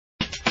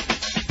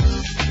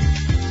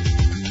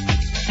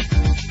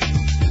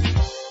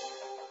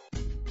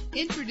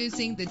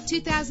Introducing the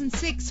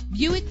 2006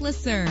 Buick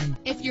Lucerne.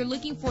 If you're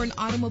looking for an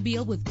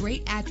automobile with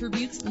great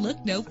attributes,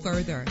 look no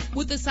further.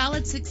 With a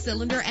solid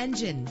 6-cylinder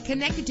engine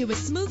connected to a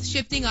smooth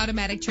shifting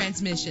automatic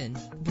transmission.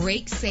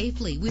 Brake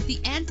safely with the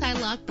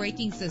anti-lock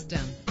braking system.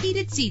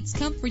 Heated seats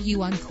comfort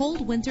you on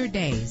cold winter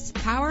days.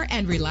 Power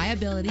and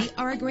reliability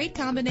are a great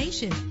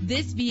combination.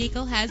 This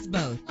vehicle has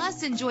both.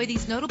 Plus, enjoy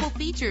these notable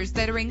features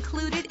that are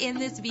included in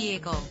this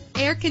vehicle: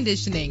 air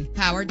conditioning,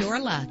 power door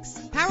locks,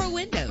 power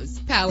windows,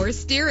 power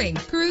steering,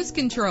 cruise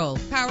control,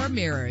 power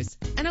mirrors,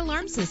 an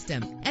alarm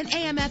system, an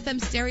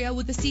AM/FM stereo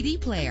with a CD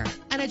player,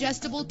 an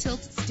adjustable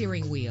tilt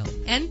steering wheel.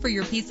 And for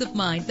your peace of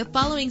mind, the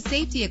following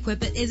safety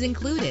equipment is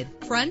included: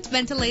 front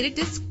ventilated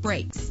disc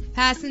brakes,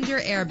 passenger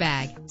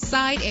airbag,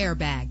 side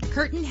airbag,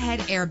 curtain head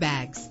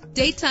airbags,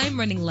 daytime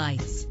running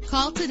lights.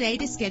 Call today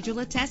to schedule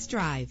a test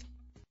drive.